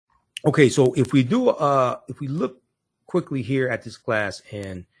Okay, so if we do, if we look quickly here at this class,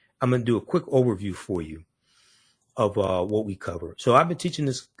 and I'm going to do a quick overview for you of what we cover. So I've been teaching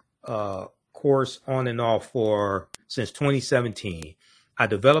this course on and off for since 2017. I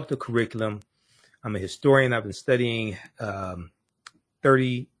developed a curriculum. I'm a historian. I've been studying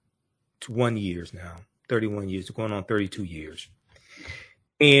 31 years now, 31 years, going on 32 years.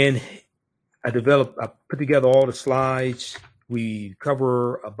 And I put together all the slides. We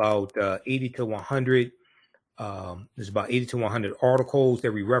cover about 80 to 100. There's about 80 to 100 articles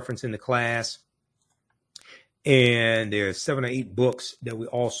that we reference in the class. And there's 7 or 8 books that we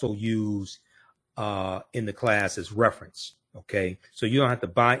also use in the class as reference. Okay, so you don't have to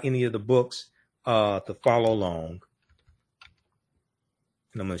buy any of the books to follow along.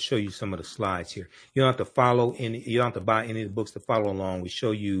 And I'm going to show you some of the slides here. You don't have to you don't have to buy any of the books to follow along. We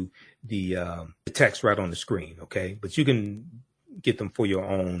show you the text right on the screen, okay? But you can get them for your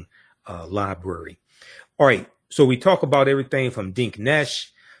own library. All right, so we talk about everything from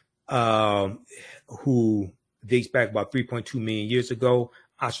Dinknesh, who dates back about 3.2 million years ago,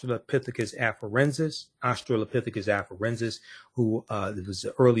 Australopithecus afarensis, who was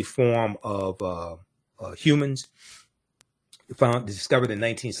the early form of humans. Discovered in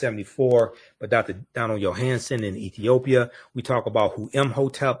 1974 by Dr. Donald Johansen in Ethiopia. We talk about who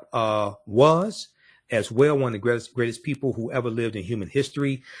Imhotep was as well, one of the greatest people who ever lived in human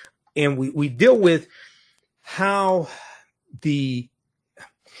history. And we deal with how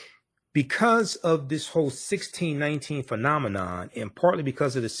because of this whole 1619 phenomenon, and partly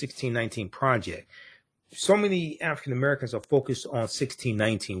because of the 1619 project, so many African Americans are focused on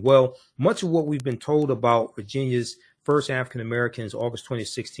 1619. Well, much of what we've been told about Virginia's first African Americans, August 20,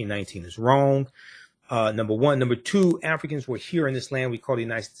 1619, is wrong. Number one. Number two, Africans were here in this land we call the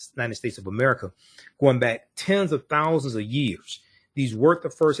United States of America, going back tens of thousands of years. These weren't the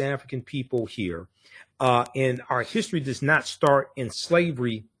first African people here. And our history does not start in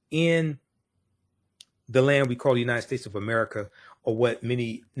slavery in the land we call the United States of America, or what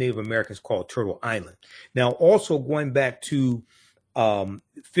many Native Americans call Turtle Island. Now, also going back to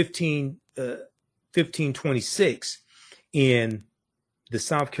 1526, in the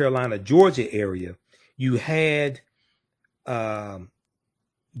South Carolina, Georgia area, you had the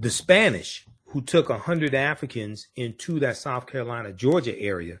Spanish who took 100 Africans into that South Carolina, Georgia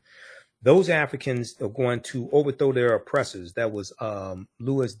area. Those Africans are going to overthrow their oppressors. That was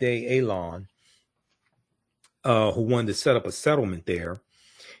Louis de Alon, who wanted to set up a settlement there.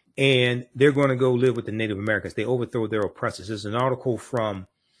 And they're going to go live with the Native Americans. They overthrow their oppressors. There's an article from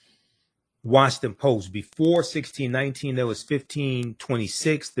Washington Post. Before 1619, there was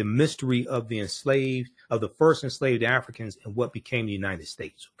 1526, the mystery of the first enslaved Africans and what became the United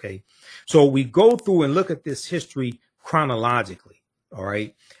States. Okay, so we go through and look at this history chronologically. All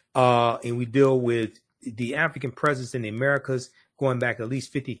right, and we deal with the African presence in the Americas going back at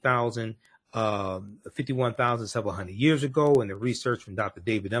least 51,700 years ago, and the research from Dr.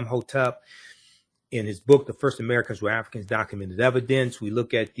 David Imhotep in his book, The First Americans Were Africans, Documented Evidence. We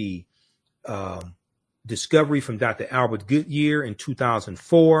look at the discovery from Dr. Albert Goodyear in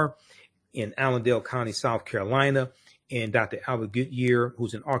 2004 in Allendale County, South Carolina. And Dr. Albert Goodyear,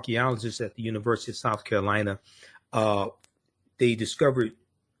 who's an archaeologist at the University of South Carolina, they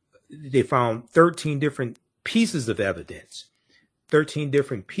found 13 different pieces of evidence, or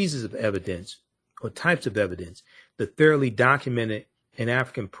types of evidence that thoroughly documented an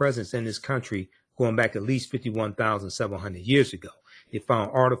African presence in this country going back at least 51,700 years ago. They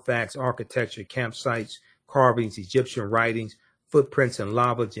found artifacts, architecture, campsites, carvings, Egyptian writings, footprints in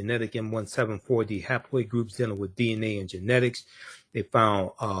lava, genetic M174D haploid groups dealing with DNA and genetics. They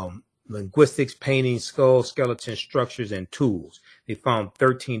found linguistics, paintings, skulls, skeleton structures, and tools. They found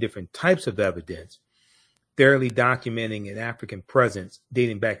 13 different types of evidence, thoroughly documenting an African presence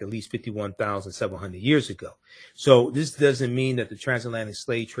dating back at least 51,700 years ago. So this doesn't mean that the transatlantic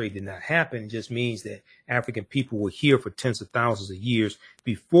slave trade did not happen. It just means that African people were here for tens of thousands of years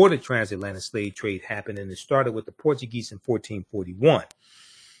before the transatlantic slave trade happened, and it started with the Portuguese in 1441.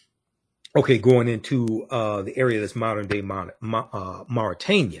 Okay, going into the area that's modern-day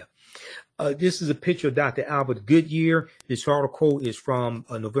Mauritania. This is a picture of Dr. Albert Goodyear. This article is from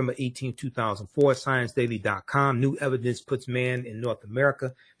November 18, 2004, ScienceDaily.com. New evidence puts man in North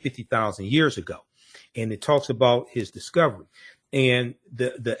America 50,000 years ago. And it talks about his discovery. And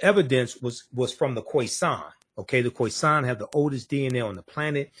the evidence was from the Khoisan. Okay, the Khoisan have the oldest DNA on the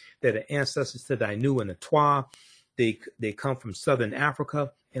planet. They're the ancestors to the Ainu and the Twa. They come from southern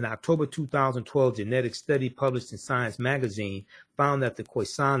Africa, an October 2012 genetic study published in Science magazine found that the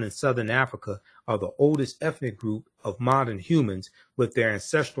Khoisan in southern Africa are the oldest ethnic group of modern humans, with their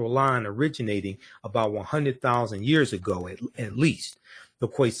ancestral line originating about 100,000 years ago at least. The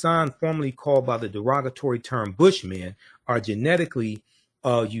Khoisan, formerly called by the derogatory term Bushmen, are genetically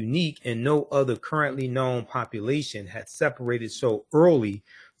unique, and no other currently known population had separated so early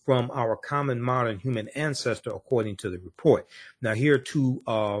from our common modern human ancestor, according to the report. Now, here are two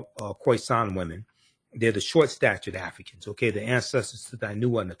Khoisan women. They're the short-statured Africans, okay, the ancestors to the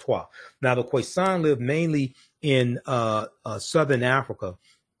Ainua and the Twa. Now, the Khoisan live mainly in southern Africa,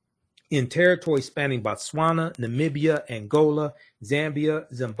 in territory spanning Botswana, Namibia, Angola, Zambia,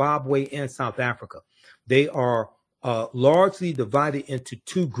 Zimbabwe, and South Africa. They are largely divided into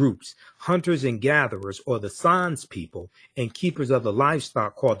two groups: hunters and gatherers, or the Sans people, and keepers of the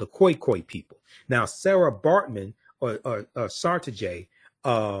livestock, called the Khoikhoi people. Now, Sarah Baartman, or Sartije,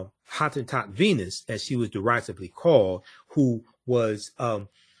 Hottentot Venus, as she was derisively called, who was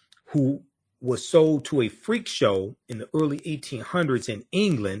sold to a freak show in the early 1800s in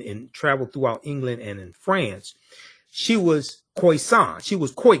England and traveled throughout England and in France. She was Khoisan. She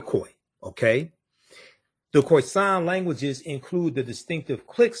was Khoikhoi, okay? The Khoisan languages include the distinctive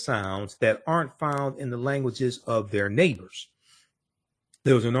click sounds that aren't found in the languages of their neighbors.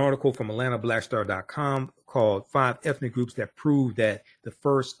 There was an article from AtlantaBlackStar.com called 5 Ethnic Groups That Prove That the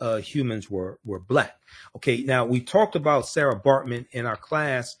First Humans Were Black. Okay, now we talked about Sarah Baartman in our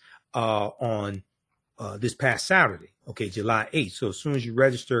class on this past Saturday, okay, July 8th. So as soon as you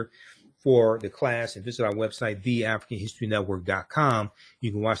register for the class and visit our website, theafricanhistorynetwork.com,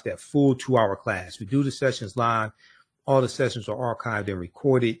 you can watch that full 2-hour class. We do the sessions live. All the sessions are archived and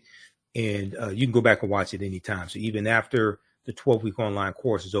recorded, and you can go back and watch it anytime. So even after the 12-week online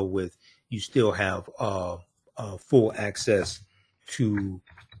course is over with, you still have full access to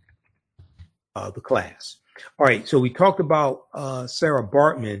the class. All right, so we talked about Sarah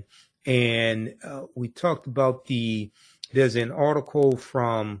Baartman, and we talked about there's an article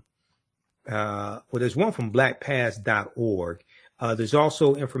from, there's one from blackpast.org. There's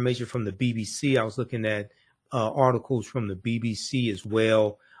also information from the BBC. I was looking at articles from the BBC as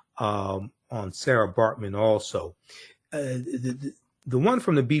well on Sarah Baartman also. The one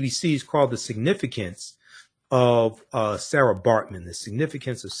from the BBC is called The Significance of Sarah Baartman, The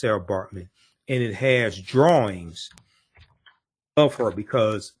Significance of Sarah Baartman. And it has drawings of her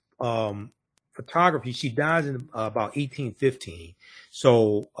because photography, she dies in about 1815.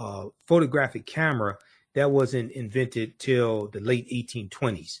 So photographic camera, that wasn't invented till the late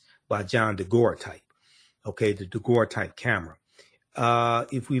 1820s by John daguerreotype. Okay, the daguerreotype camera.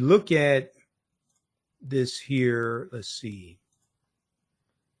 If we look at this here, let's see.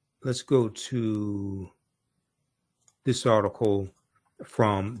 Let's go to this article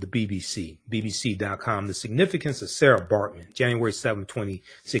from the BBC, bbc.com, The Significance of Sarah Baartman, January 7,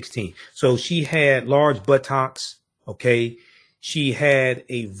 2016. So she had large buttocks, okay? She had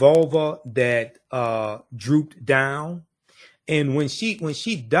a vulva that drooped down. And when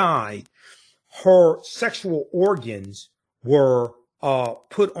she died, her sexual organs were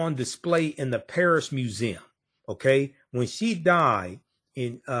put on display in the Paris Museum, okay? When she died,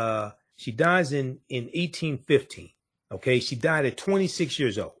 she dies in 1815. Okay, she died at 26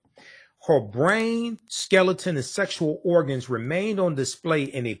 years old. Her brain, skeleton, and sexual organs remained on display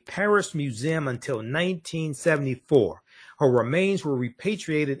in a Paris museum until 1974. Her remains were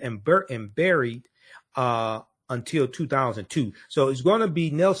repatriated and buried until 2002. So it's going to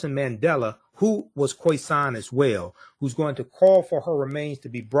be Nelson Mandela, who was Khoisan as well, who's going to call for her remains to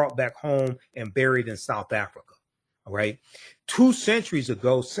be brought back home and buried in South Africa. All right. 2 centuries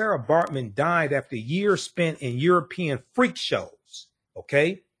ago, Sarah Baartman died after years spent in European freak shows.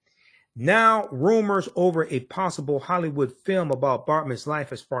 Okay. Now, rumors over a possible Hollywood film about Baartman's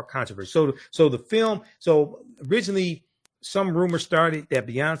life has sparked controversy. So originally, some rumors started that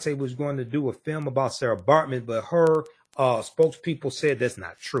Beyonce was going to do a film about Sarah Baartman, but her spokespeople said that's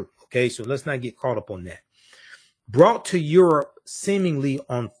not true. Okay. So let's not get caught up on that. Brought to Europe seemingly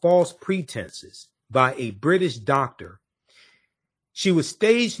on false pretenses by a British doctor, she was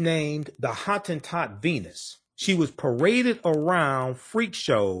stage named the Hottentot Venus. She was paraded around freak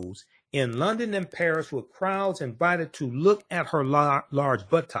shows in London and Paris with crowds invited to look at her large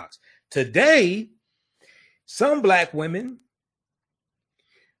buttocks. Today, some black women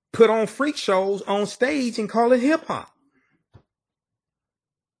put on freak shows on stage and call it hip hop.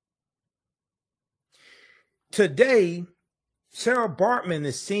 Today, Sarah Baartman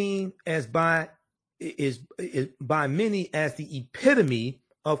is seen as by many as the epitome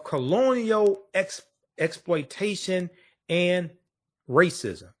of colonial exploitation and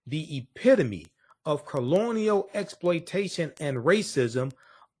racism, the epitome of colonial exploitation and racism,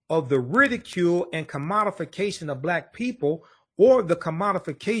 of the ridicule and commodification of Black people, or the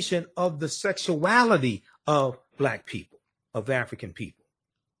commodification of the sexuality of Black people, of African people.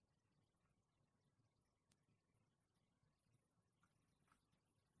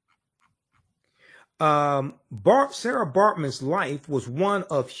 Sarah Baartman's life was one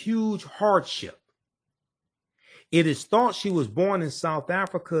of huge hardship. It is thought she was born in South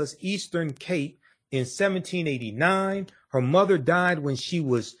Africa's Eastern Cape in 1789. Her mother died when she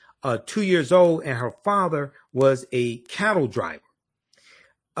was 2 years old, and her father was a cattle driver.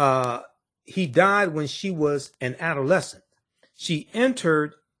 He died when she was an adolescent. She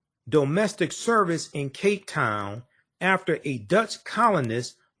entered domestic service in Cape Town after a Dutch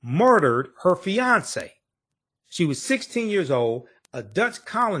colonist murdered her fiance. She was 16 years old. A Dutch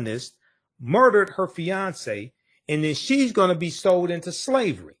colonist murdered her fiance, and then she's going to be sold into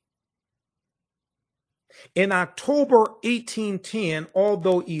slavery. In October 1810,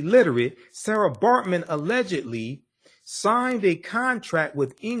 although illiterate, Sarah Baartman allegedly signed a contract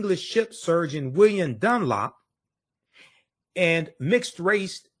with English ship surgeon William Dunlop and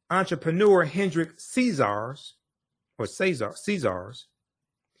mixed-race entrepreneur Hendrik Caesars,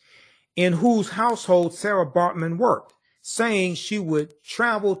 in whose household Sarah Baartman worked, saying she would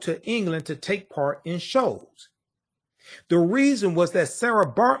travel to England to take part in shows. The reason was that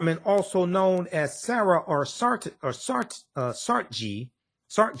Sarah Baartman, also known as Sarah or Saartjie,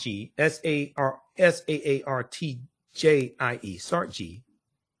 S-A-A-R-T-J-I-E, Saartjie,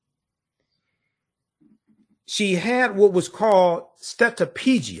 she had what was called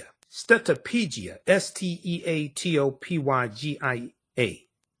steatopygia, S-T-E-A-T-O-P-Y-G-I-A.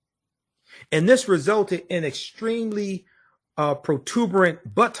 And this resulted in extremely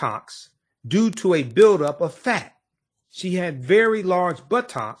protuberant buttocks due to a buildup of fat. She had very large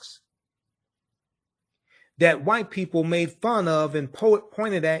buttocks that white people made fun of and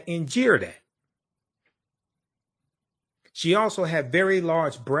pointed at and jeered at. She also had very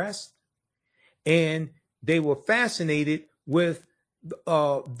large breasts, and they were fascinated with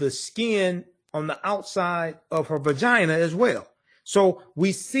the skin on the outside of her vagina as well. So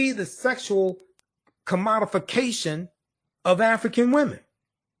we see the sexual commodification of African women.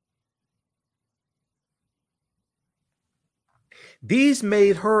 These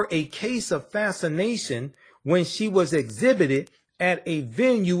made her a case of fascination when she was exhibited at a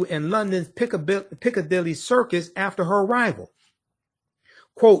venue in London's Piccadilly Circus after her arrival.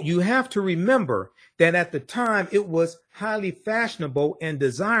 Quote, "You have to remember that at the time it was highly fashionable and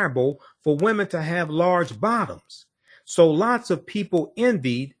desirable for women to have large bottoms. So lots of people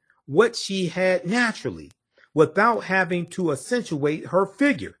envied what she had naturally without having to accentuate her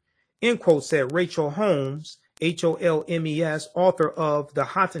figure," end quote, said Rachel Holmes, Holmes, author of The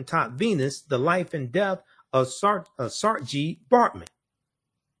Hottentot Venus, The Life and Death of Saartjie Baartman.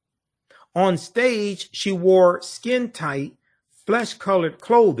 On stage, she wore skin-tight, flesh-colored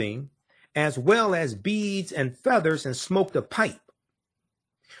clothing, as well as beads and feathers, and smoked a pipe.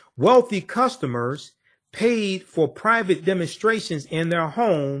 Wealthy customers paid for private demonstrations in their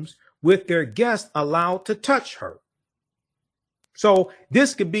homes, with their guests allowed to touch her. So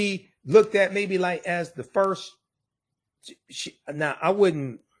this could be looked at maybe like as the first. Now, I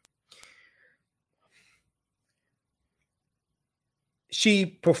wouldn't. She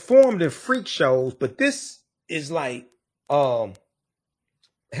performed in freak shows, but this is like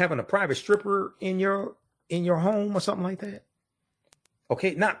having a private stripper in your home or something like that.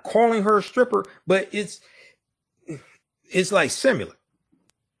 Okay, not calling her a stripper, but it's like similar.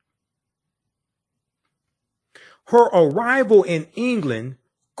 Her arrival in England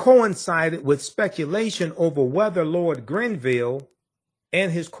coincided with speculation over whether Lord Grenville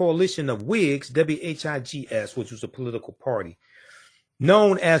and his coalition of Whigs, W-H-I-G-S, which was a political party,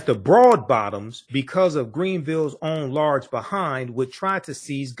 known as the Broadbottoms because of Grenville's own large behind, would try to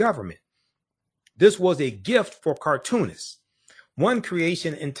seize government. This was a gift for cartoonists. One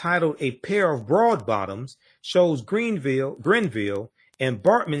creation, entitled A Pair of Broadbottoms, shows Grenville and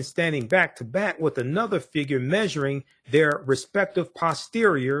Baartman standing back to back with another figure measuring their respective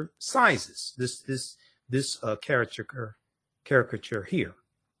posterior sizes. This caricature here.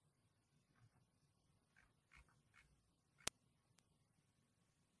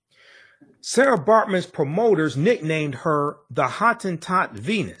 Sarah Baartman's promoters nicknamed her the Hottentot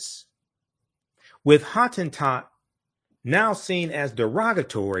Venus, with Hottentot now seen as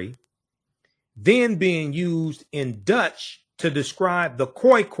derogatory, then being used in Dutch to describe the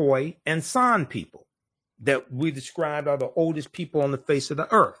Khoi and San people that we described are the oldest people on the face of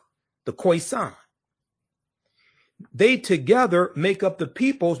the earth, the Khoisan. they together make up the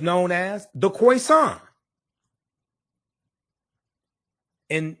peoples known as the Khoisan.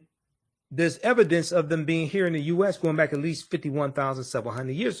 And there's evidence of them being here in the U.S. going back at least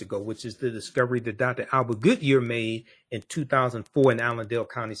 51,700 years ago, which is the discovery that Dr. Albert Goodyear made in 2004 in Allendale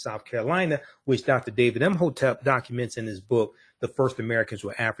County, South Carolina, which Dr. David M. Hotep documents in his book, The First Americans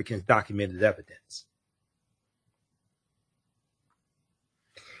Were Africans, Documented Evidence.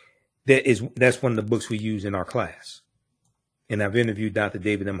 That's one of the books we use in our class. And I've interviewed Dr.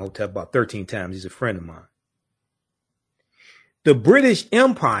 David M. Hotep about 13 times. He's a friend of mine. The British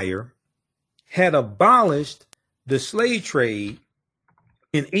Empire had abolished the slave trade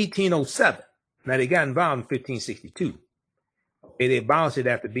in 1807. Now, they got involved in 1562. They abolished it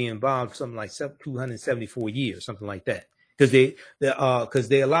after being involved for something like 274 years, something like that. Because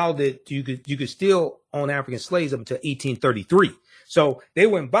they allowed it, you could still own African slaves up until 1833. So they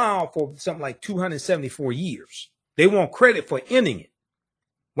were involved for something like 274 years. They want credit for ending it.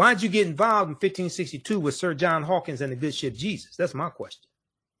 Why did you get involved in 1562 with Sir John Hawkins and the good ship Jesus? That's my question.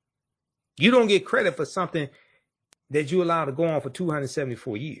 You don't get credit for something that you allowed to go on for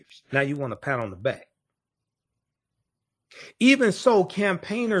 274 years. Now you want a pat on the back. Even so,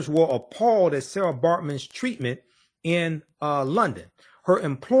 campaigners were appalled at Sarah Baartman's treatment in London. Her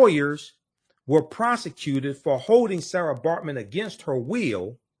employers were prosecuted for holding Sarah Baartman against her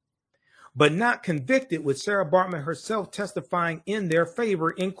will, but not convicted, with Sarah Baartman herself testifying in their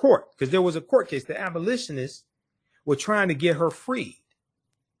favor in court. Because there was a court case. The abolitionists were trying to get her freed.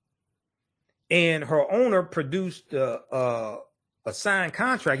 And her owner produced a signed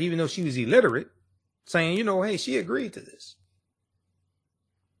contract, even though she was illiterate, saying, you know, hey, she agreed to this.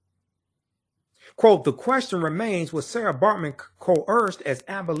 Quote, the question remains, was Sarah Baartman coerced as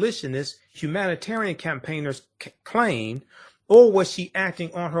abolitionists, humanitarian campaigners claimed, or was she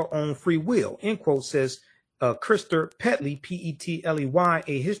acting on her own free will? End quote, says Krister Petley, Petley,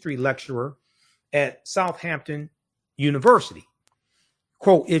 a history lecturer at Southampton University.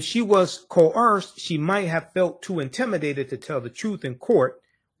 Quote, if she was coerced, she might have felt too intimidated to tell the truth in court.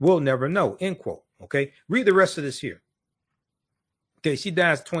 We'll never know, end quote. Okay, read the rest of this here. Okay, she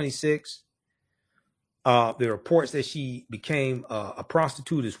dies 26. There are reports that she became a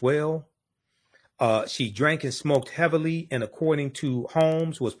prostitute as well. She drank and smoked heavily, and according to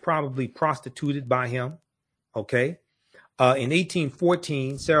Holmes, was probably prostituted by him. Okay. In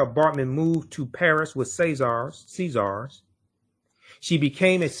 1814, Sarah Baartman moved to Paris with Césars. She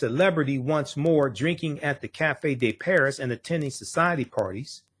became a celebrity once more, drinking at the Café de Paris and attending society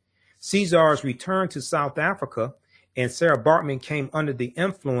parties. Césars returned to South Africa, and Sarah Baartman came under the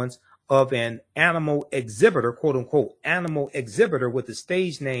influence of an animal exhibitor, quote unquote, animal exhibitor with the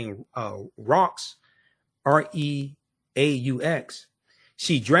stage name Raux, R-E-A-U-X.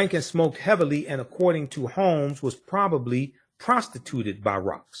 She drank and smoked heavily, and according to Holmes, was probably prostituted by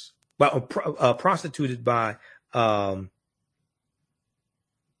Raux, prostituted by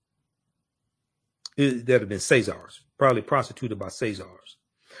that have been Césars, probably prostituted by Césars.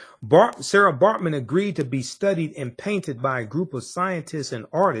 Sarah Baartman agreed to be studied and painted by a group of scientists and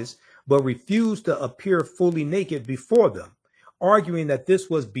artists, but refused to appear fully naked before them, arguing that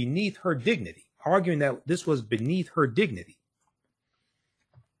this was beneath her dignity.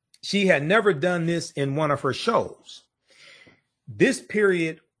 She had never done this in one of her shows. This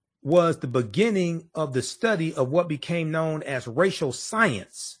period was the beginning of the study of what became known as racial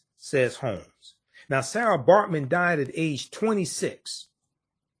science, says Holmes. Now, Sarah Baartman died at age 26.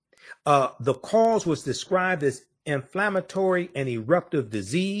 The cause was described as inflammatory and eruptive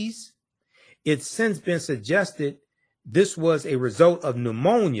disease. It's since been suggested this was a result of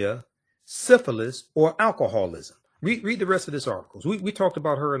pneumonia, syphilis, or alcoholism. Read the rest of this article. We talked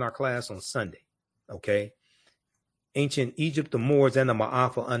about her in our class on Sunday. Okay. Ancient Egypt, the Moors, and the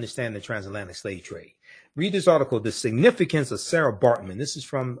Ma'afa understand the transatlantic slave trade. Read this article, The Significance of Sarah Baartman. This is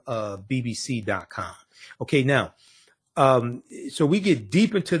from BBC.com. Okay, now, so we get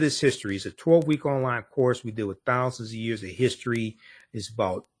deep into this history. It's a 12-week online course. We deal with thousands of years of history. It's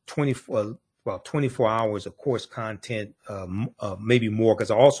about 24 hours of course content, maybe more, because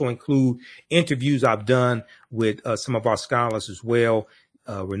I also include interviews I've done with some of our scholars as well.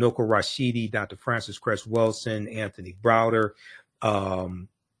 Renoko Rashidi, Dr. Francis Cress Wilson, Anthony Browder,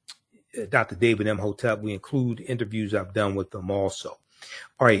 Dr. David M. Hotep. We include interviews I've done with them also.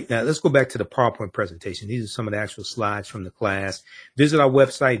 All right, now let's go back to the PowerPoint presentation. These are some of the actual slides from the class. Visit our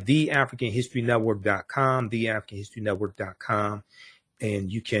website, theafricanhistorynetwork.com,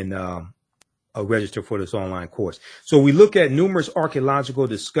 and you can register for this online course. So we look at numerous archaeological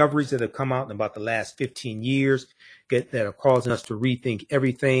discoveries that have come out in about the last 15 years that are causing us to rethink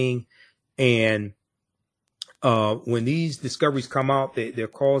everything. And When these discoveries come out, they're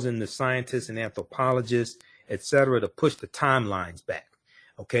causing the scientists and anthropologists, etc., to push the timelines back.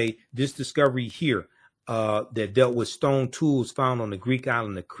 Okay, this discovery here that dealt with stone tools found on the Greek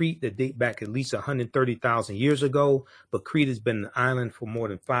island of Crete that date back at least 130,000 years ago, but Crete has been an island for more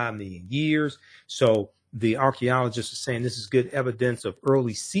than 5 million years. So the archaeologists are saying this is good evidence of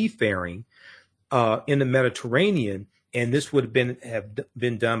early seafaring in the Mediterranean. And this would have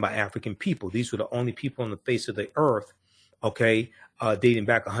been done by African people. These were the only people on the face of the earth, okay, dating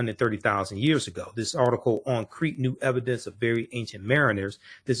back 130,000 years ago. This article on Crete, new evidence of very ancient mariners.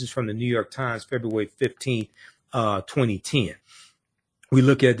 This is from the New York Times, February 15th, 2010. We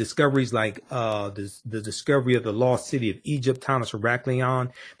look at discoveries like the discovery of the lost city of Egypt, Tanis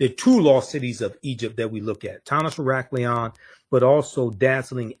Heraklion. There are 2 lost cities of Egypt that we look at, Tanis Heraklion, but also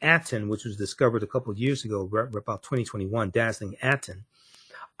Dazzling Aten, which was discovered a couple of years ago, about 2021. Dazzling Aten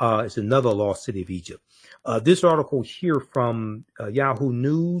is another lost city of Egypt. This article here from Yahoo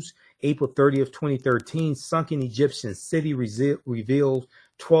News, April 30th, 2013, sunken Egyptian city reveals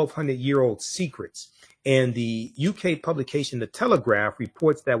 1,200-year-old secrets. And the UK publication The Telegraph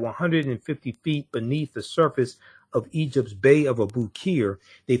reports that 150 feet beneath the surface of Egypt's Bay of Abu Qir,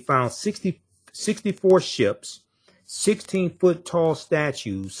 they found 64 ships, 16-foot tall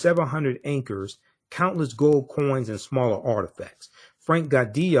statues, 700 anchors, countless gold coins, and smaller artifacts. Frank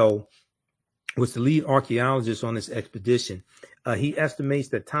Gaudillo was the lead archaeologist on this expedition. He estimates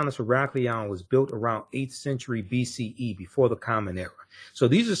that Tanis Heraklion was built around 8th century BCE, before the Common Era. So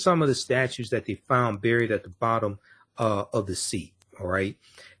these are some of the statues that they found buried at the bottom of the sea. All right.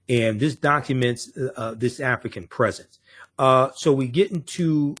 And this documents this African presence. So we get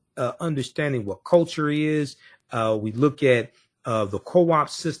into understanding what culture is. We look at the co-op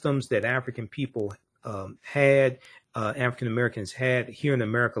systems that African people had. African Americans had here in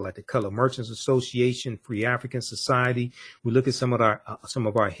America, like the Colored Merchants Association, Free African Society. We look at some of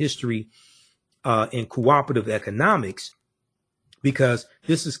our history in cooperative economics, because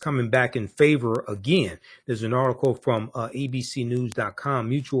this is coming back in favor again. There's an article from abcnews.com.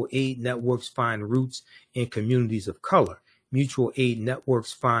 Mutual aid networks find roots in communities of color. Mutual aid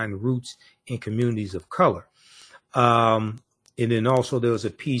networks find roots in communities of color. And then also there was a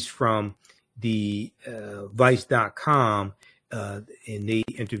piece from the Vice.com, and they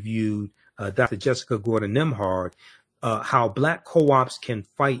interviewed Dr. Jessica Gordon-Nemhard, how Black co-ops can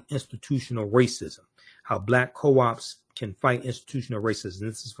fight institutional racism. How Black co-ops can fight institutional racism.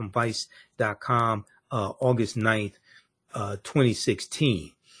 This is from Vice.com, August 9th,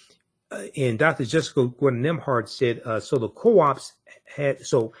 2016. And Dr. Jessica Gordon-Nemhard said,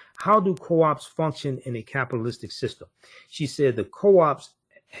 so how do co-ops function in a capitalistic system? She said the co-ops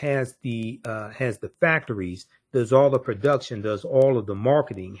has the factories, does all the production, does all of the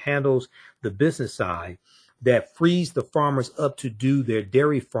marketing, handles the business side, that frees the farmers up to do their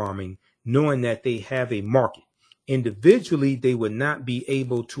dairy farming, knowing that they have a market. Individually, they would not be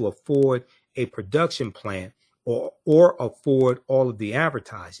able to afford a production plant or afford all of the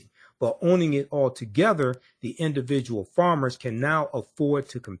advertising. But owning it all together, the individual farmers can now afford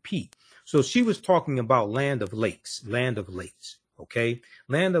to compete. So she was talking about Land of Lakes. Okay,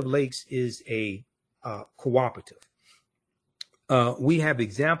 Land of Lakes is a cooperative. We have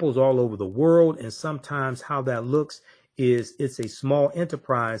examples all over the world, and sometimes how that looks is it's a small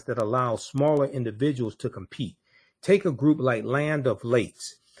enterprise that allows smaller individuals to compete. Take a group like Land of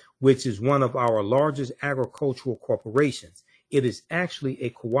Lakes, which is one of our largest agricultural corporations. It is actually a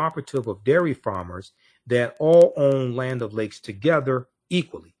cooperative of dairy farmers that all own Land of Lakes together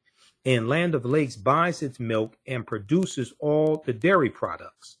equally. And Land of Lakes buys its milk and produces all the dairy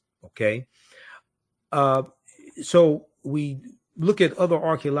products. Okay. So we look at other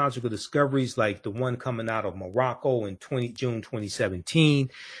archaeological discoveries, like the one coming out of Morocco in June 2017,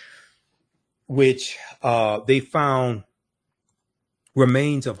 which they found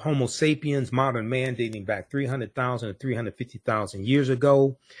remains of Homo sapiens, modern man, dating back 300,000 to 350,000 years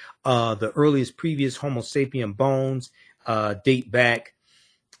ago. The earliest previous Homo sapien bones date back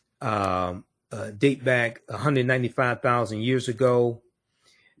 195,000 years ago.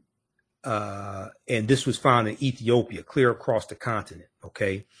 And this was found in Ethiopia, clear across the continent.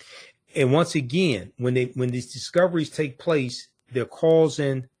 Okay. And once again, when these discoveries take place, they're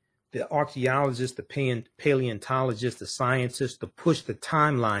causing the archaeologists, the paleontologists, the scientists to push the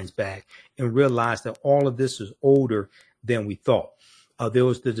timelines back and realize that all of this is older than we thought. There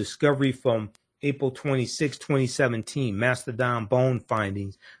was the discovery from April 26, 2017, mastodon bone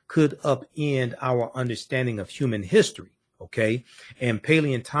findings could upend our understanding of human history. Okay. And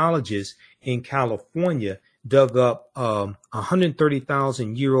paleontologists in California, dug up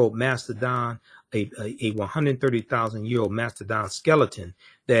 130,000-year-old mastodon, a 130,000-year-old mastodon skeleton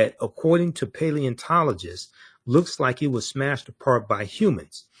that, according to paleontologists, looks like it was smashed apart by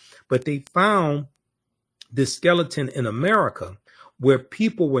humans. But they found this skeleton in America where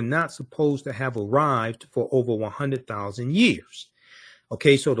people were not supposed to have arrived for over 100,000 years.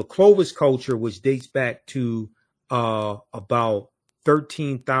 Okay, so the Clovis culture, which dates back to about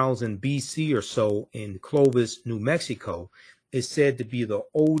 13,000 BC or so in Clovis, New Mexico, is said to be the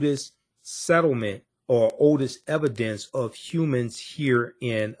oldest settlement or oldest evidence of humans here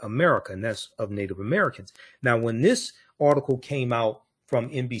in America, and that's of Native Americans. Now, when this article came out from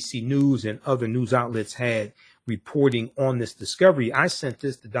NBC News and other news outlets had reporting on this discovery, I sent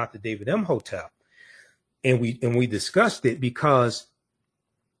this to Dr. David Imhotep, and we discussed it because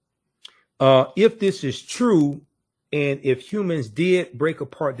if this is true, and if humans did break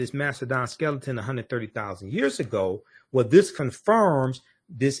apart this mastodon skeleton 130,000 years ago, well, this confirms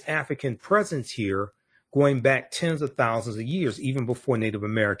this African presence here going back tens of thousands of years, even before Native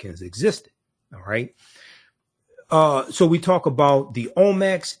Americans existed. All right. So we talk about the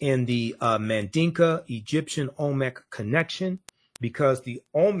Olmecs and the Mandinka Egyptian Olmec connection, because the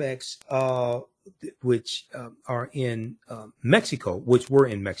Olmecs, which are in Mexico, which were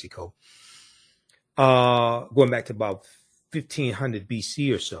in Mexico, going back to about 1500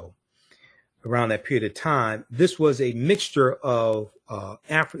 BC or so, around that period of time, this was a mixture of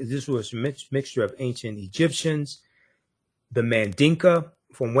This was a mixture of ancient Egyptians, the Mandinka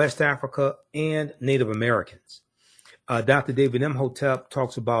from West Africa, and Native Americans. Dr. David Imhotep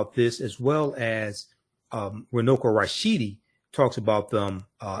talks about this, as well as Runoko Rashidi talks about them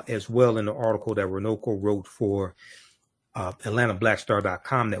as well in the article that Runoko wrote for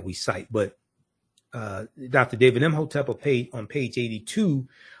AtlantaBlackStar.com that we cite. But Dr. David Imhotep on page 82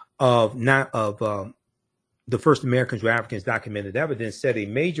 of the first Americans were Africans documented evidence said a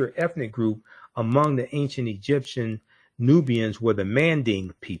major ethnic group among the ancient Egyptian Nubians were the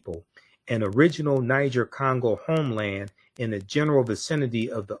Manding people, an original Niger-Congo homeland in the general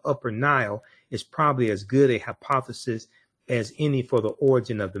vicinity of the Upper Nile is probably as good a hypothesis as any for the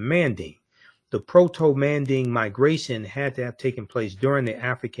origin of the Manding. The Proto-Manding migration had to have taken place during the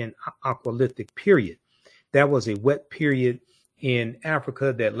African Aqualithic period. That was a wet period in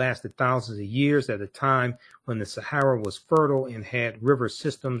Africa that lasted thousands of years, at a time when the Sahara was fertile and had river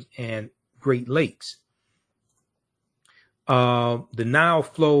systems and great lakes. The Nile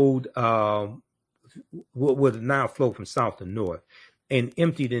flowed, the Nile flowed from south to north and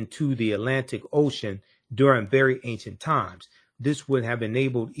emptied into the Atlantic Ocean during very ancient times. This would have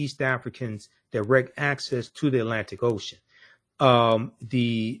enabled East Africans direct access to the Atlantic Ocean.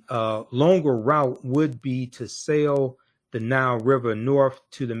 The longer route would be to sail the Nile River north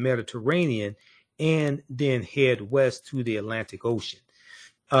to the Mediterranean and then head west to the Atlantic Ocean.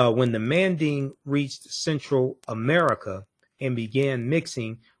 When the Manding reached Central America and began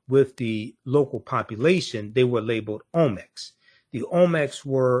mixing with the local population, they were labeled Olmecs. The Olmecs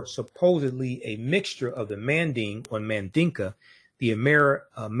were supposedly a mixture of the Manding or Mandinka, the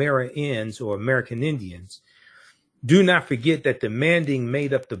Americans or American Indians. Do not forget that the Manding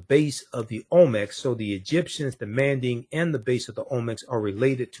made up the base of the Olmecs, so the Egyptians, the Manding, and the base of the Olmecs are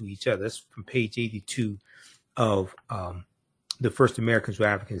related to each other. That's from page 82 of the first Americans were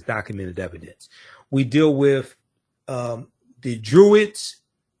Africans documented evidence. We deal with the Druids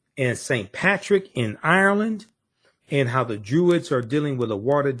and St. Patrick in Ireland, and how the Druids are dealing with a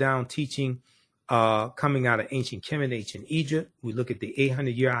watered-down teaching coming out of ancient Kemet, ancient Egypt. We look at the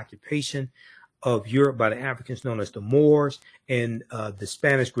 800-year occupation of Europe by the Africans known as the Moors, and the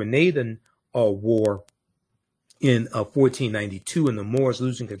Spanish Grenadan War in 1492, and the Moors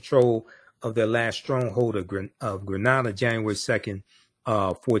losing control of their last stronghold of Granada, January 2nd,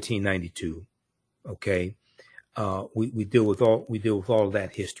 1492. Okay, we deal with all of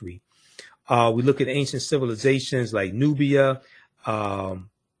that history. We look at ancient civilizations like Nubia, Ta-Nehisi,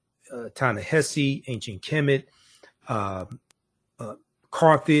 ancient Kemet,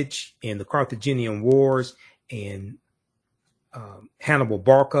 Carthage and the Carthaginian Wars, and Hannibal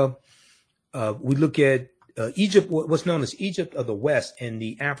Barca. We look at Egypt, what's known as Egypt of the West, and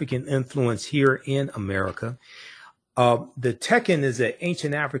the African influence here in America. The Tekken is an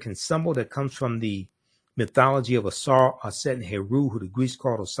ancient African symbol that comes from the mythology of Asar, Aset, and Heru, who the Greeks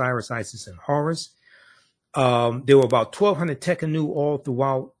called Osiris, Isis, and Horus. There were about 1,200 Tekkenu all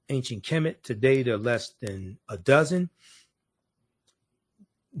throughout ancient Kemet. Today, there are less than a dozen.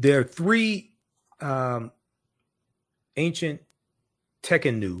 There are three ancient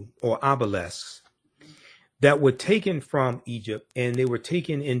Tekkenu or obelisks that were taken from Egypt, and they were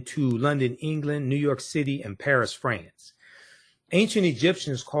taken into London, England, New York City, and Paris, France. Ancient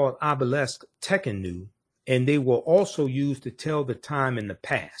Egyptians called obelisks tekenu, and they were also used to tell the time in the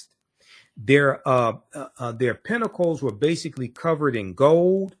past. Their pinnacles were basically covered in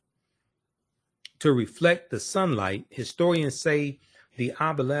gold to reflect the sunlight. Historians say the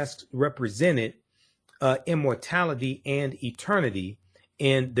obelisks represented immortality and eternity,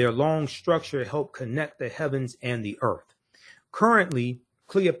 and their long structure helped connect the heavens and the earth. Currently,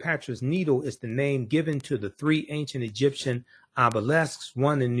 Cleopatra's Needle is the name given to the three ancient Egyptian obelisks,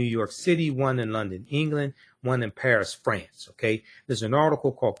 one in New York City, one in London, England, one in Paris, France. Okay, there's an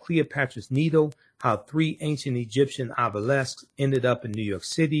article called Cleopatra's Needle, how three ancient Egyptian obelisks ended up in New York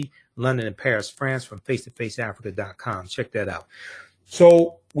City, London, and Paris, France, from face-to-faceafrica.com. Check that out.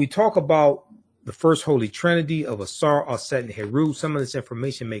 So we talk about the first Holy Trinity of Asar, Aset, and Heru. Some of this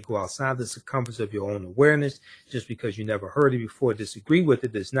information may go outside the circumference of your own awareness. Just because you never heard it before, disagree with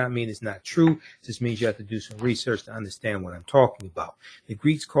it, does not mean it's not true. It just means you have to do some research to understand what I'm talking about. The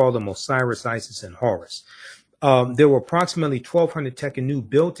Greeks called them Osiris, Isis, and Horus. There were approximately 1,200 tekenu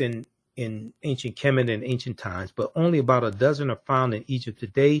built in ancient Kemet in ancient times, but only about a dozen are found in Egypt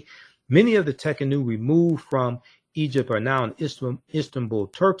today. Many of the tekenu removed from Egypt are now in Istanbul,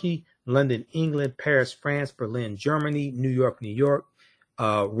 Turkey, London, England, Paris, France, Berlin, Germany, New York,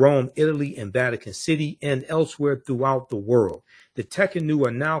 Rome, Italy, and Vatican City, and elsewhere throughout the world. The tekenu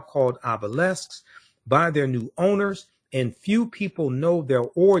are now called obelisks by their new owners, and few people know their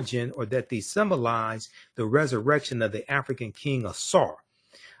origin or that they symbolize the resurrection of the African king Asar,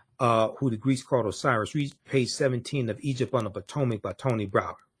 who the Greeks called Osiris. Read page 17 of Egypt on the Potomac by Tony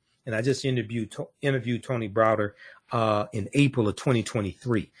Browder. And I just interviewed Tony Browder in April of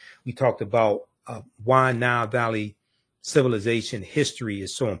 2023. We talked about why Nile Valley civilization history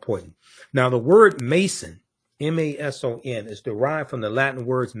is so important. Now, the word Mason, M-A-S-O-N, is derived from the Latin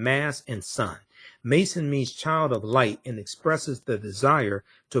words mass and sun. Mason means child of light and expresses the desire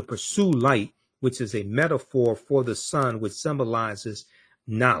to pursue light, which is a metaphor for the sun, which symbolizes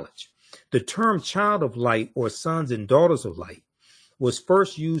knowledge. The term child of light, or sons and daughters of light, was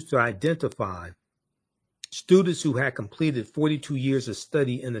first used to identify students who had completed 42 years of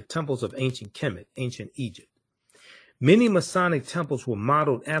study in the temples of ancient Kemet, ancient Egypt. Many Masonic temples were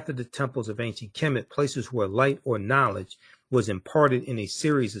modeled after the temples of ancient Kemet, places where light or knowledge was imparted in a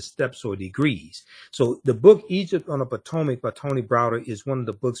series of steps or degrees. So the book Egypt on the Potomac by Tony Browder is one of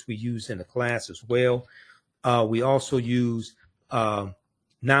the books we use in the class as well. We also use Nile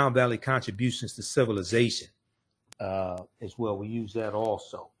Valley Contributions to Civilization as well. We use that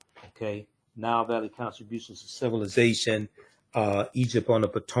also. Okay. Nile Valley Contributions to Civilization, Egypt on the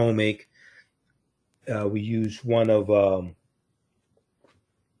Potomac. We use one of Renoko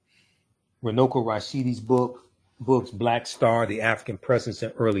Rashidi's books, Black Star, The African Presence in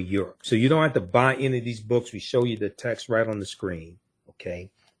Early Europe. So you don't have to buy any of these books. We show you the text right on the screen,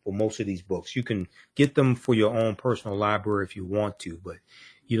 okay, for most of these books. You can get them for your own personal library if you want to, but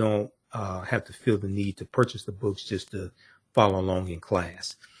you don't have to feel the need to purchase the books just to follow along in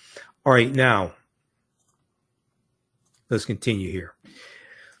class. All right, now, let's continue here.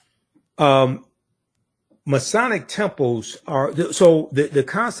 Masonic temples are, so the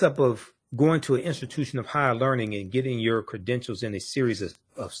concept of going to an institution of higher learning and getting your credentials in a series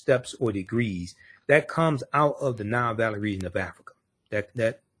of steps or degrees, that comes out of the Nile Valley region of Africa.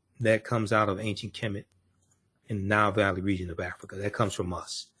 That comes out of ancient Kemet in the Nile Valley region of Africa. That comes from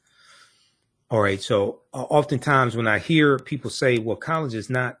us. All right, so oftentimes when I hear people say, well, college is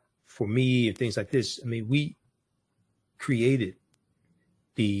not for me and things like this, I mean, we created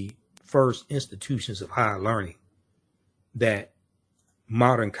the first institutions of higher learning that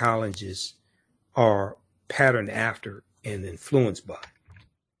modern colleges are patterned after and influenced by.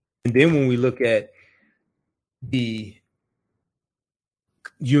 And then when we look at the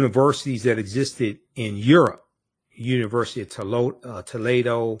universities that existed in Europe, University of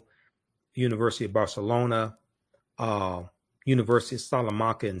Toledo, University of Barcelona, University of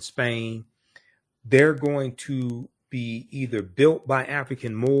Salamanca in Spain, they're going to be either built by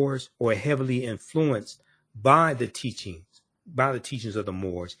African Moors or heavily influenced by the teachings of the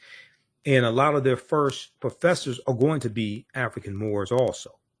Moors. And a lot of their first professors are going to be African Moors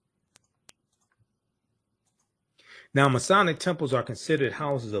also. Now, Masonic temples are considered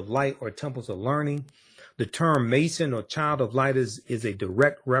houses of light or temples of learning. The term Mason or Child of Light is a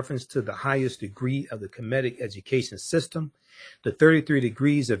direct reference to the highest degree of the Kemetic education system. The 33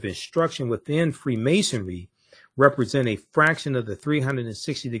 degrees of instruction within Freemasonry represent a fraction of the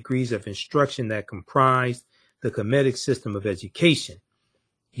 360 degrees of instruction that comprise the Kemetic system of education.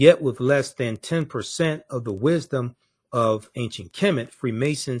 Yet with less than 10% of the wisdom of ancient Kemet,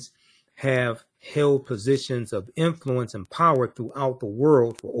 Freemasons have held positions of influence and power throughout the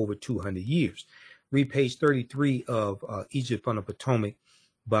world for over 200 years. Read page 33 of Egypt on the Potomac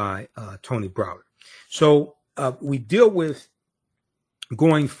by Tony Browder. So we deal with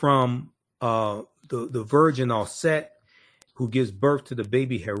going from the Virgin Auset, who gives birth to the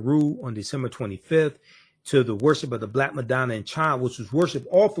baby Heru on December 25th, to the worship of the Black Madonna and Child, which was worshipped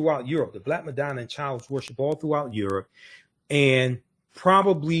all throughout Europe. The Black Madonna and Child was worshipped all throughout Europe. And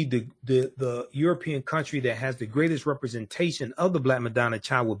probably the European country that has the greatest representation of the Black Madonna and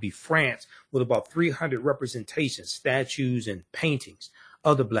Child would be France, with about 300 representations, statues, and paintings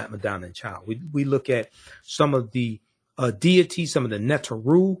of the Black Madonna and Child. We look at some of the deities, some of the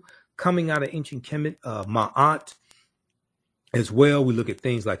Neteru coming out of ancient Kemet, Ma'at as well. We look at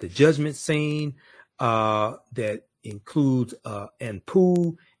things like the judgment scene that includes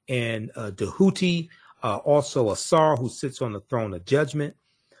Anpu and Dahuti, also Asar, who sits on the throne of judgment.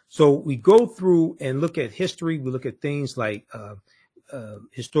 So we go through and look at history. We look at things like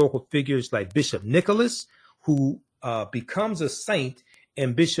historical figures like Bishop Nicholas, who becomes a saint,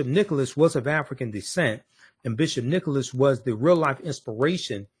 and Bishop Nicholas was of African descent, and Bishop Nicholas was the real life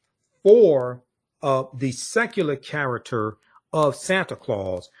inspiration for the secular character of Santa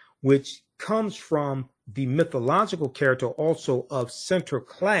Claus, which comes from the mythological character also of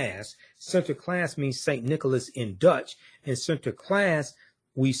Sinterklaas. Sinterklaas means Saint Nicholas in Dutch, and Sinterklaas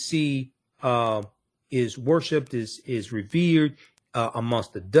we see is worshipped, is revered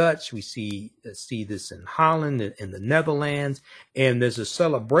amongst the Dutch. We see this in Holland and the Netherlands, and there's a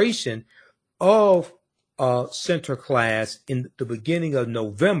celebration of Sinterklaas in the beginning of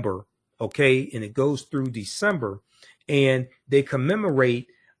November, okay, and it goes through December, and they commemorate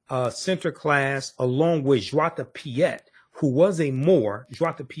Sinterklaas along with Zwarte Piet, who was a Moor.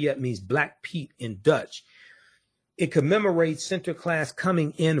 Zwarte Piet means Black Pete in Dutch. It commemorates Sinterklaas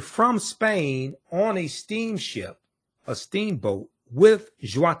coming in from Spain on a steamship, a steamboat, with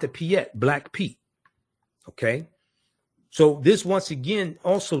Zwarte Piet, Black Pete. Okay. So this once again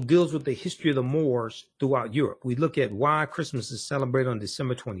also deals with the history of the Moors throughout Europe. We look at why Christmas is celebrated on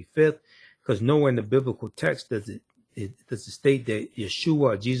December 25th, because nowhere in the biblical text does it state that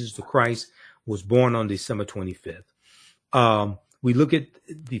Yeshua, Jesus the Christ, was born on December 25th. We look at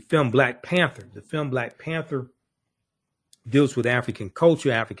the film Black Panther. The film Black Panther deals with African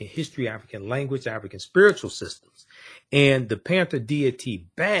culture, African history, African language, African spiritual systems. And the Panther deity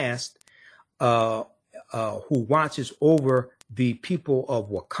Bast, who watches over the people of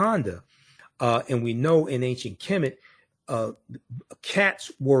Wakanda, and we know in ancient Kemet,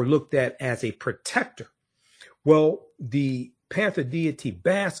 cats were looked at as a protector. Well, the Panther deity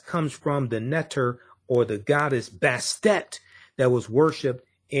Bast comes from the Neter, or the goddess Bastet, that was worshipped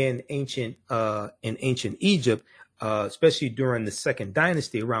in ancient Egypt, especially during the Second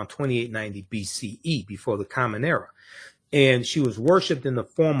Dynasty around 2890 BCE, before the Common Era. And she was worshipped in the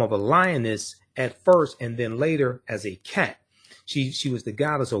form of a lioness at first, and then later as a cat. She was the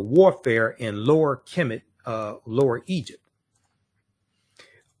goddess of warfare in Lower Kemet, Lower Egypt.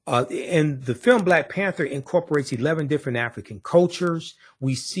 And the film Black Panther incorporates 11 different African cultures.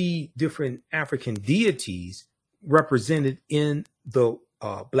 We see different African deities represented in the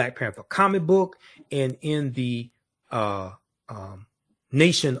Black Panther comic book and in the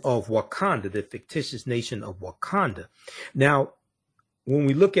nation of Wakanda, the fictitious nation of Wakanda. Now, when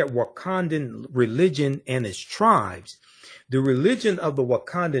we look at Wakandan religion and its tribes, the religion of the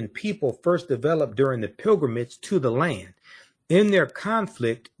Wakandan people first developed during the pilgrimage to the land. In their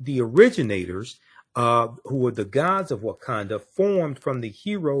conflict, the originators, who were the gods of Wakanda, formed from the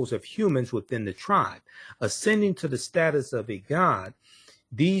heroes of humans within the tribe. Ascending to the status of a god,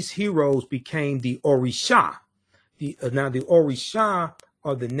 these heroes became the Orisha. Now, the Orisha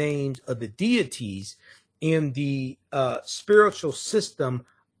are the names of the deities in the spiritual system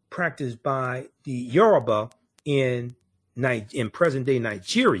practiced by the Yoruba in present-day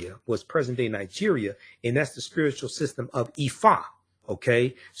Nigeria, and that's the spiritual system of Ifa,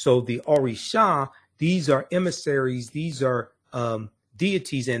 okay? So the Orisha, these are emissaries, these are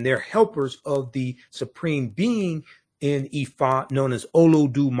deities, and they're helpers of the supreme being in Ifa known as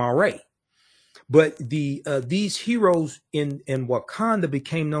Olodumare. But these heroes in Wakanda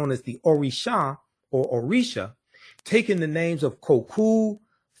became known as the Orisha, or Orisha, taking the names of Koku,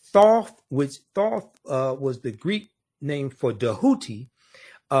 Thoth, which Thoth was the Greek name for Dahuti,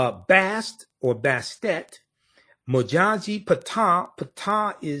 Bast or Bastet, Mojaji, Ptah.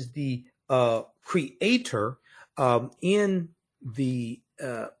 Ptah is the creator in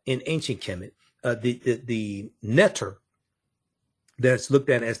ancient Kemet, the Neter. that's looked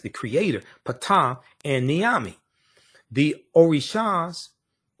at as the creator, Ptah and Niami. The Orishas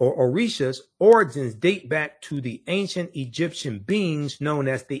or Orishas origins date back to the ancient Egyptian beings known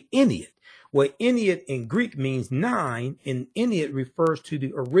as the Ennead, where Ennead in Greek means 9, and Ennead refers to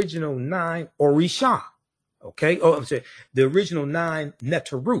the original 9 Orisha. Okay, I'm sorry, the original 9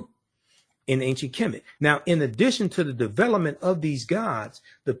 Neteru in ancient Kemet. Now, in addition to the development of these gods,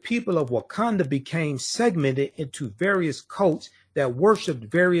 the people of Wakanda became segmented into various cults that worshipped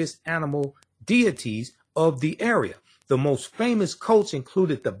various animal deities of the area. The most famous cults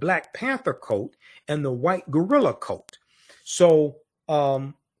included the Black Panther cult and the White Gorilla cult. So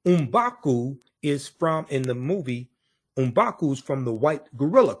Umbaku is from, in the movie, Umbaku is from the White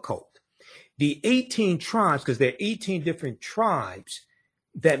Gorilla cult. The 18 tribes, because there are 18 different tribes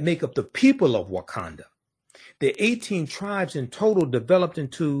that make up the people of Wakanda. The 18 tribes in total developed in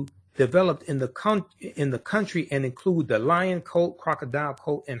the country and include the lion cult, crocodile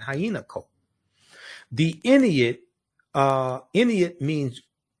cult, and hyena cult. The Ennead, Ennead means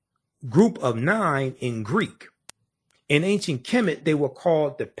group of 9 in Greek. In ancient Kemet, they were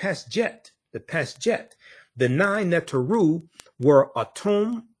called the Pesjet. The 9 Neteru were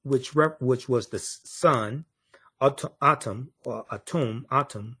Atum, which was the sun, Atum,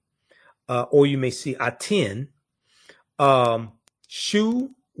 or you may see Aten, Shu,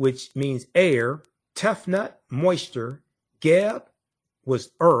 which means air, Tefnut, moisture, Geb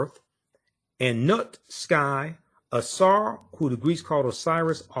was earth, and Nut, sky, Asar, who the Greeks called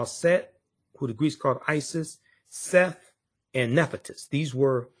Osiris, Aset, who the Greeks called Isis, Seth, and Nephthys. These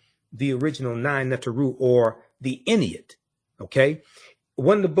were the original 9 Neteru, or the Ennead. Okay.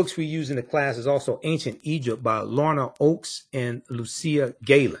 One of the books we use in the class is also Ancient Egypt by Lorna Oakes and Lucia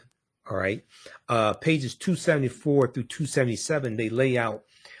Galen. All right. Pages 274 through 277, they lay out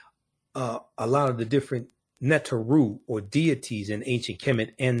a lot of the different Neteru or deities in ancient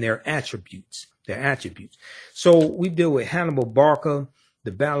Kemet and their attributes. So we deal with Hannibal Barca,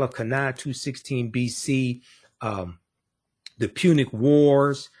 the Battle of Cannae, 216 BC, the Punic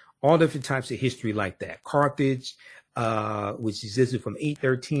Wars, all different types of history like that. Carthage, which existed from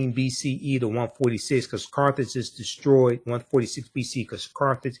 813 BCE to 146, because Carthage is destroyed, 146 BC, because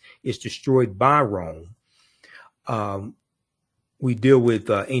Carthage is destroyed by Rome. We deal with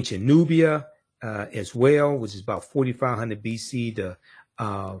ancient Nubia as well, which is about 4500 BC to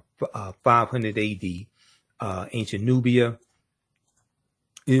 500 AD, ancient Nubia.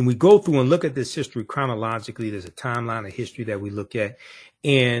 And we go through and look at this history chronologically. There's a timeline of history that we look at.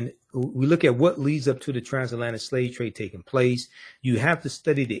 And we look at what leads up to the transatlantic slave trade taking place. You have to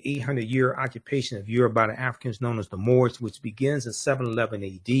study the 800-year occupation of Europe by the Africans known as the Moors, which begins in 711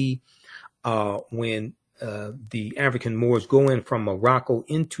 AD, when the African Moors go in from Morocco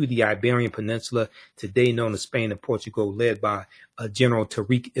into the Iberian Peninsula, today known as Spain and Portugal, led by General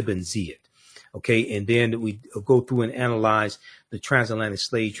Tariq ibn Ziyad. Okay, and then we go through and analyze the transatlantic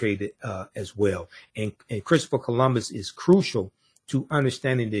slave trade as well. And Christopher Columbus is crucial to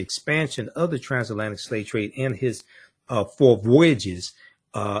understanding the expansion of the transatlantic slave trade and his 4 voyages.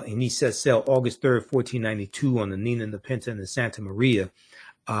 And he set sail August 3rd, 1492 on the Nina, the Pinta, and the Santa Maria.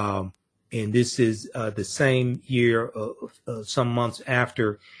 And this is the same year, some months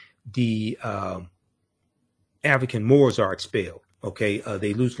after the African Moors are expelled. Okay,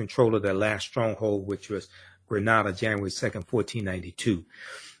 they lose control of their last stronghold, which was Grenada, January 2nd, 1492.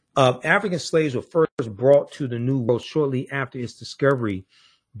 African slaves were first brought to the New World shortly after its discovery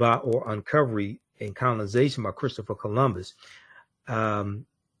or uncovery and colonization by Christopher Columbus. And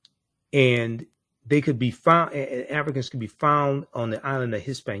they could be found, Africans could be found on the island of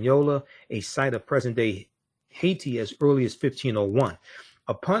Hispaniola, a site of present-day Haiti, as early as 1501.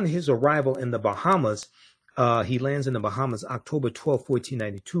 Upon his arrival in the Bahamas, he lands in the Bahamas October 12,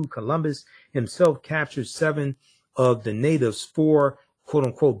 1492. Columbus himself captured 7 of the natives for, quote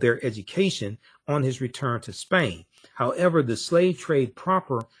unquote, their education on his return to Spain. However, the slave trade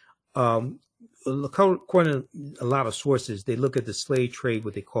proper, according to a lot of sources, they look at the slave trade,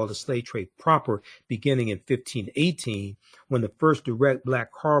 what they call the slave trade proper, beginning in 1518, when the first direct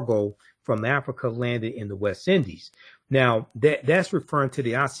black cargo from Africa landed in the West Indies. Now, that's referring to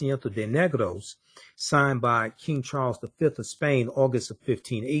the Asiento de Negros, signed by King Charles V of Spain, August of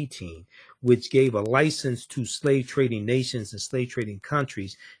 1518, which gave a license to slave trading nations and slave trading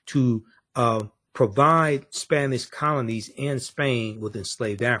countries to provide Spanish colonies and Spain with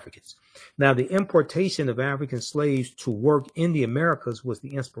enslaved Africans. Now, the importation of African slaves to work in the Americas was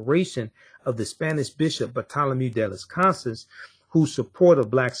the inspiration of the Spanish bishop Bartolomé de las Casas, whose support of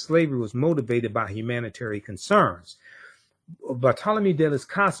black slavery was motivated by humanitarian concerns. Bartolomé de las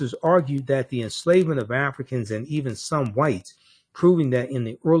Casas argued that the enslavement of Africans and even some whites proving that in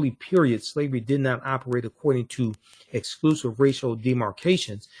the early period, slavery did not operate according to exclusive racial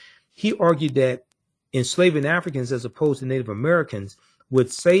demarcations. He argued that enslaving Africans as opposed to Native Americans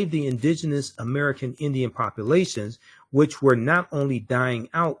would save the indigenous American Indian populations, which were not only dying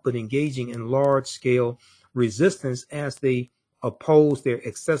out, but engaging in large-scale resistance as they opposed their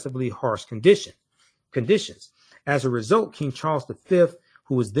excessively harsh conditions. As a result, King Charles V,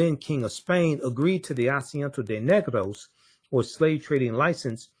 who was then King of Spain, agreed to the Asiento de Negros, or slave trading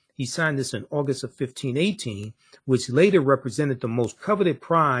license. He signed this in August of 1518, which later represented the most coveted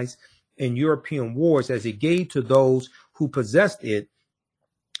prize in European wars, as it gave to those who possessed it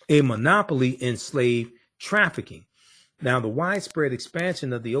a monopoly in slave trafficking. Now, the widespread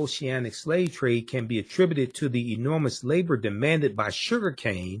expansion of the oceanic slave trade can be attributed to the enormous labor demanded by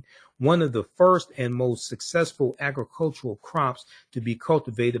sugarcane, one of the first and most successful agricultural crops to be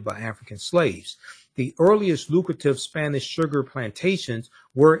cultivated by African slaves. The earliest lucrative Spanish sugar plantations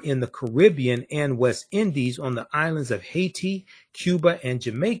were in the Caribbean and West Indies on the islands of Haiti, Cuba, and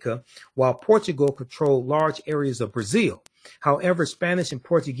Jamaica, while Portugal controlled large areas of Brazil. However, Spanish and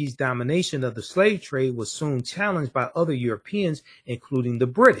Portuguese domination of the slave trade was soon challenged by other Europeans, including the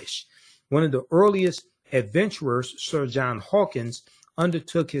British. One of the earliest adventurers, Sir John Hawkins,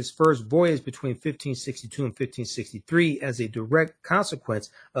 undertook his first voyage between 1562 and 1563 as a direct consequence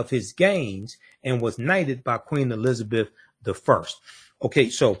of his gains and was knighted by Queen Elizabeth I. Okay,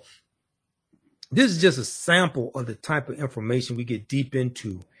 so this is just a sample of the type of information we get deep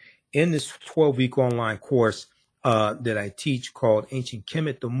into in this 12-week online course that I teach called Ancient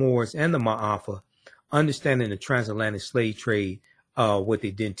Kemet, the Moors, and the Ma'afa, Understanding the Transatlantic Slave Trade, what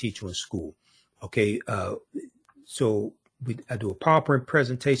they didn't teach you in school. Okay, so I do a PowerPoint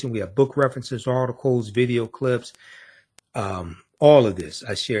presentation. We have book references, articles, video clips, all of this.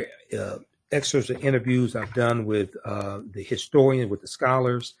 I share excerpts of interviews I've done with the historian, with the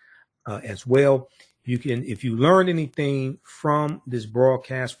scholars as well. You can, if you learned anything from this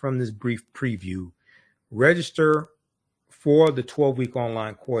broadcast, from this brief preview, register for the 12-week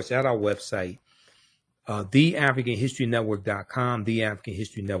online course at our website, theafricanhistorynetwork.com,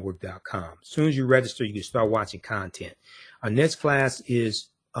 theafricanhistorynetwork.com. As soon as you register, you can start watching content. Our next class is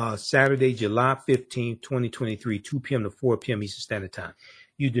Saturday, July 15th, 2023, 2 p.m. to 4 p.m. Eastern Standard Time.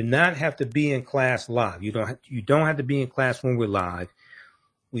 You do not have to be in class live. You don't have to be in class when we're live.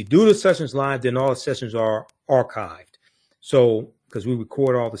 We do the sessions live, then all the sessions are archived. So, because we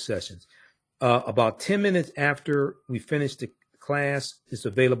record all the sessions. About 10 minutes after we finish the class, it's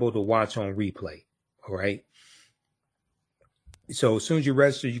available to watch on replay. All right. So as soon as you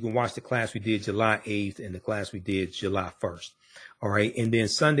register, you can watch the class we did July 8th and the class we did July 1st. All right. And then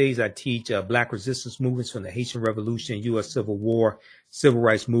Sundays, I teach Black resistance movements from the Haitian Revolution, U.S. Civil War, Civil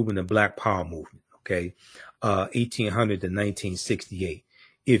Rights Movement, and Black Power Movement. Okay. 1800 to 1968.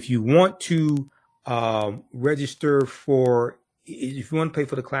 If you want to register for, if you want to pay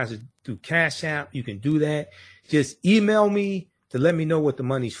for the classes through Cash App, you can do that. Just email me to let me know what the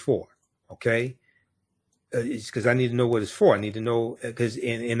money's for. Okay. It's because I need to know what it's for. I need to know because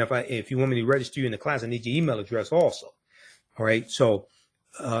and if you want me to register you in the class, I need your email address also. All right. So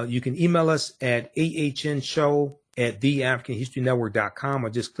you can email us at ahnshow@theafricanhistorynetwork.com or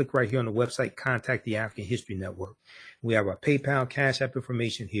just click right here on the website, contact the African History Network. We have our PayPal, Cash App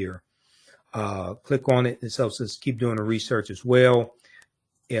information here. Click on it. This helps us keep doing the research as well.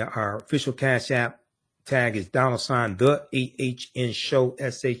 Yeah, our official Cash App tag is $ the AHN show,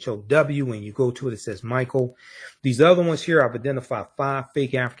 SHOW. When you go to it, it says Michael. These other ones here, I've identified 5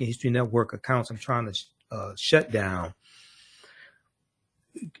 fake African History Network accounts I'm trying to shut down.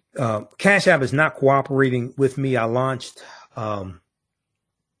 Cash App is not cooperating with me. I launched an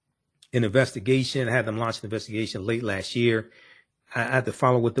investigation. I had them launch an investigation late last year. I had to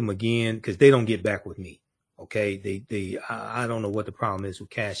follow with them again because they don't get back with me. Okay, I don't know what the problem is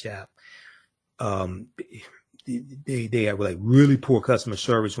with Cash App. They have like really poor customer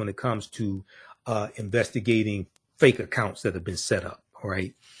service when it comes to investigating fake accounts that have been set up. All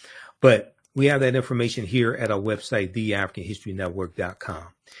right, but we have that information here at our website, theafricanhistorynetwork.com.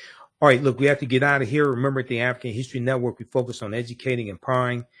 All right, look, we have to get out of here. Remember, at the African History Network, we focus on educating,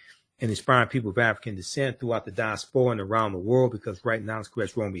 empowering, and inspiring people of African descent throughout the diaspora and around the world, because right now it's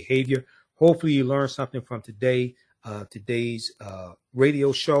correct wrong behavior. Hopefully you learned something from today's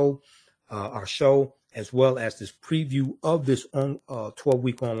radio show, our show, as well as this preview of this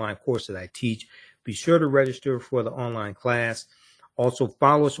 12-week online course that I teach. Be sure to register for the online class. Also,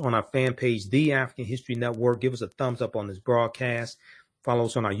 follow us on our fan page, The African History Network. Give us a thumbs up on this broadcast. Follow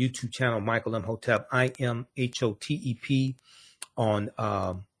us on our YouTube channel, Michael M. Hotep, IMHOTEP, on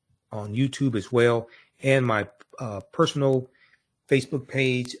YouTube as well. And my personal Facebook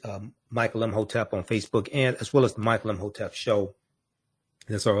page, Michael M. Hotep on Facebook, and as well as the Michael M. Hotep Show.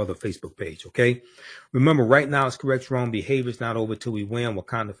 That's our other Facebook page, okay? Remember, right now it's correct wrong behavior. It's not over till we win.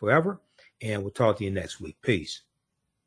 Wakanda forever. And we'll talk to you next week. Peace.